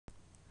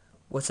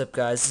What's up,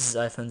 guys? This is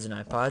iPhones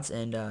and iPods,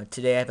 and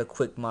today I have a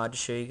quick mod to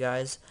show you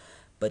guys.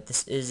 But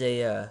this is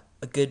a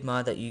good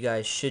mod that you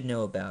guys should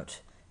know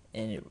about,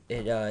 and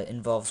it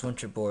involves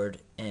Winterboard.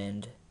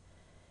 And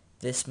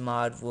this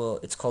mod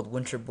it's called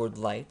Winterboard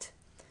LITE,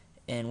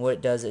 and what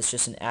it does is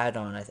just an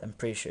add-on. I'm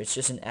pretty sure it's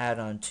just an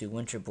add-on to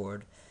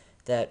Winterboard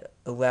that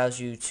allows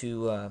you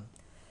to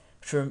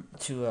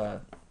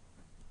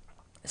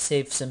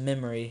save some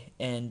memory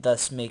and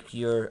thus make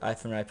your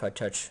iPhone or iPod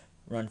Touch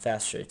run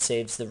faster. It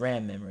saves the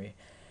RAM memory.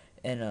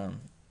 And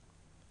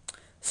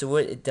so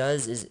what it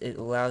does is it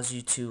allows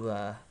you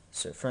to,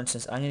 so for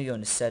instance, I'm going to go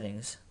into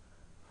settings,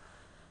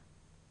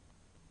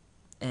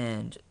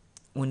 and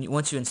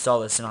once you install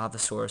this, and I'll have the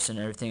source and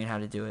everything and how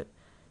to do it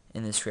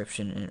in the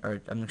description,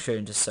 or I'm going to show you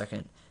in just a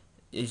second.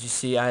 As you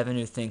see, I have a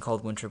new thing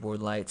called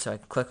Winterboard LITE, so I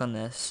can click on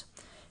this,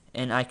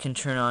 and I can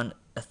turn on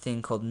a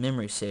thing called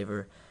Memory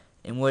Saver,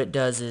 and what it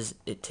does is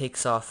it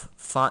takes off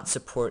font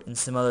support and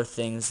some other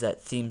things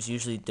that themes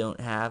usually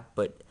don't have,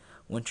 but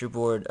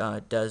Winterboard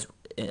does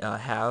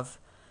have.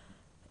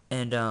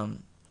 And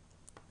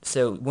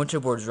so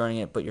Winterboard is running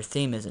it, but your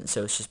theme isn't,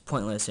 so it's just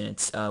pointless and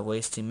it's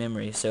wasting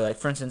memory. So, like,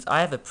 for instance,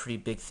 I have a pretty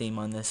big theme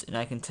on this, and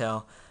I can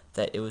tell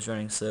that it was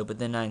running slow, but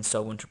then I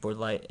installed Winterboard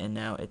LITE, and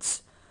now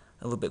it's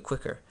a little bit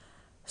quicker.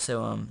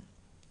 So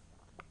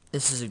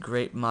this is a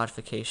great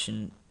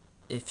modification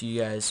if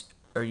you guys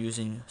are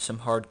using some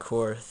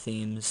hardcore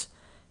themes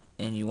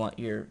and you want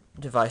your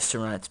device to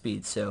run at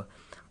speed. So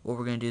what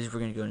we're going to do is we're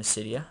going to go into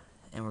Cydia,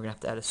 and we're going to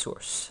have to add a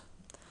source.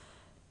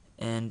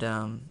 And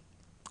I'll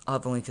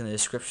have a link in the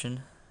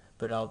description,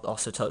 but I'll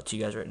also tell it to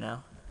you guys right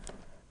now.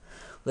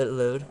 Let it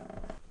load.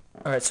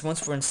 Alright, so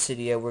once we're in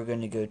Cydia, we're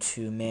going to go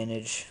to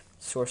Manage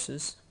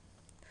Sources,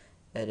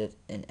 Edit,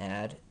 and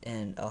Add,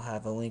 and I'll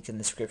have a link in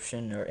the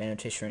description or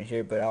annotation right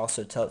here, but I'll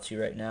also tell it to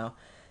you right now.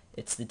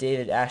 It's the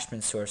David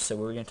Ashman source, so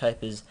what we're going to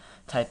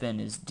type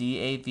in is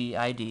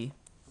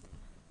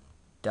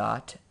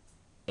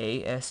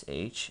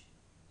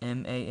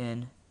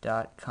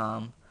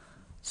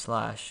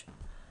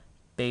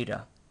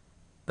david.ashman.com/beta.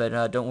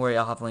 But don't worry,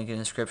 I'll have a link in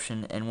the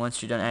description, and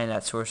once you're done adding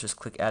that source, just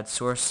click Add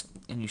Source,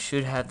 and you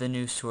should have the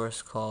new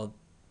source called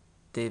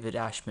David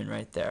Ashman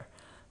right there.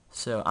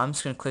 So I'm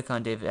just going to click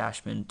on David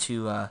Ashman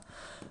to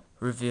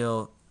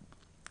reveal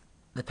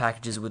the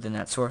packages within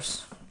that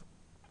source.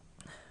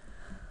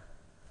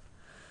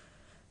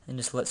 And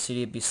just let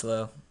Cydia be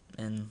slow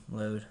and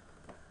load.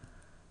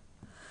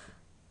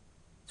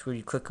 It's where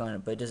you click on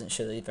it, but it doesn't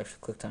show that you've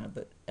actually clicked on it,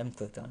 but I haven't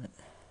clicked on it.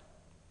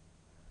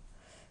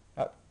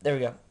 Oh, there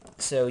we go.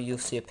 So you'll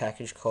see a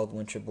package called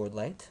Winterboard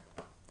LITE,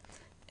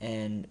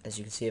 and as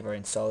you can see, I've already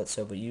installed it.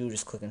 But you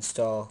just click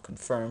Install,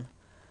 Confirm.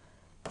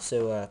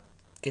 So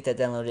get that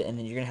downloaded, and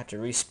then you're gonna have to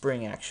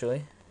respring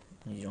actually.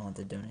 You don't have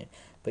to donate,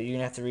 but you're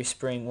gonna have to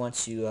respring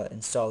once you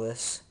install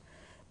this.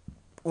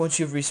 Once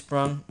you've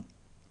resprung,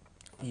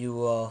 you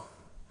will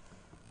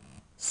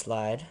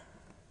slide,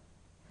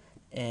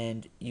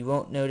 and you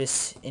won't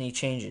notice any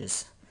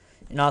changes.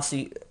 And also,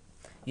 you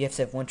have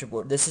to have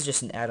Winterboard. This is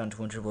just an add-on to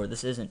Winterboard.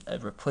 This isn't a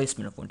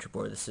replacement of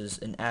Winterboard. This is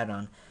an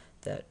add-on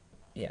that,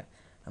 yeah,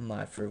 a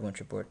mod for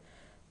Winterboard.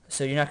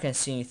 So you're not going to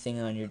see anything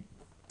on you're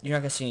not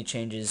going to see any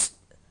changes.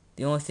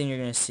 The only thing you're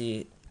going to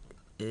see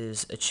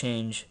is a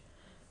change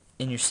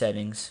in your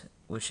settings,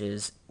 which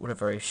is what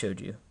I've already showed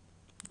you,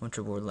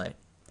 Winterboard LITE.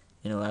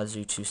 It allows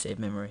you to save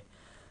memory.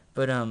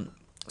 But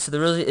so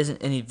there really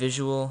isn't any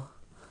visual,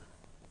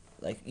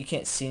 like, you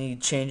can't see any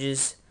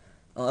changes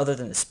other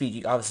than the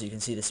speed. Obviously you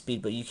can see the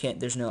speed, but you can't.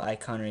 There's no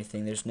icon or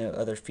anything. There's no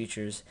other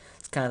features.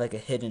 It's kind of like a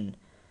hidden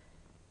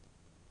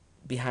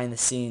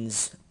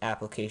behind-the-scenes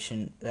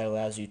application that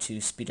allows you to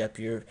speed up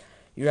your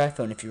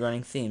iPhone if you're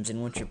running themes in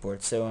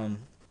Winterboard. So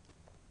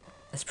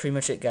that's pretty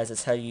much it, guys.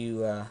 That's how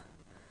you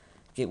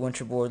get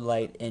Winterboard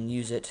LITE and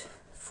use it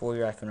for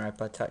your iPhone or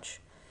iPod Touch.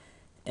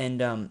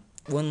 And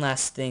one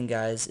last thing,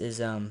 guys,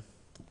 is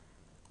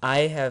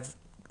I have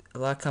a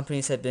lot of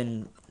companies have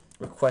been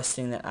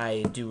requesting that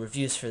I do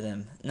reviews for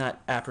them,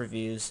 not app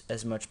reviews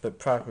as much, but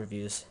product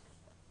reviews.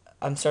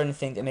 I'm starting to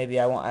think that maybe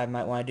I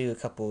might want to do a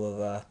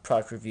couple of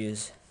product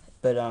reviews,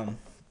 but I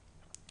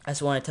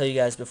just want to tell you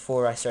guys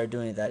before I start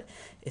doing that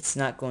it's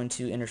not going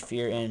to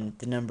interfere in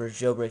the number of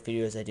jailbreak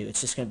videos I do.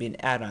 It's just going to be an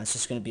add-on. It's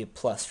just going to be a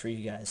plus for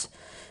you guys.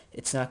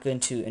 It's not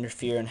going to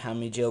interfere in how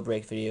many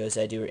jailbreak videos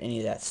I do or any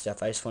of that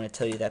stuff. I just want to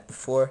tell you that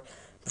before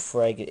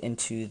I get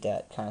into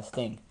that kind of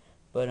thing.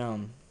 But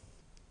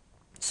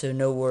so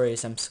no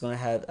worries. I'm still gonna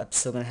have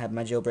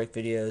my jailbreak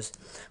videos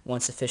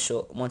once the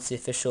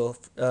official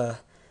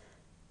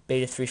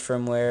beta 3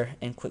 firmware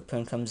and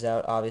QuickPwn comes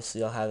out.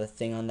 Obviously, I'll have a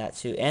thing on that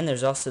too. And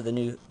there's also the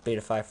new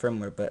beta 5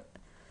 firmware, but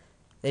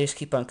they just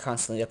keep on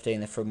constantly updating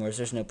the firmwares.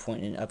 There's no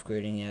point in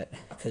upgrading yet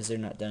because they're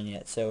not done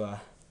yet. So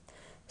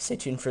stay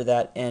tuned for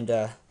that. And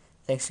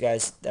thanks,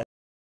 guys.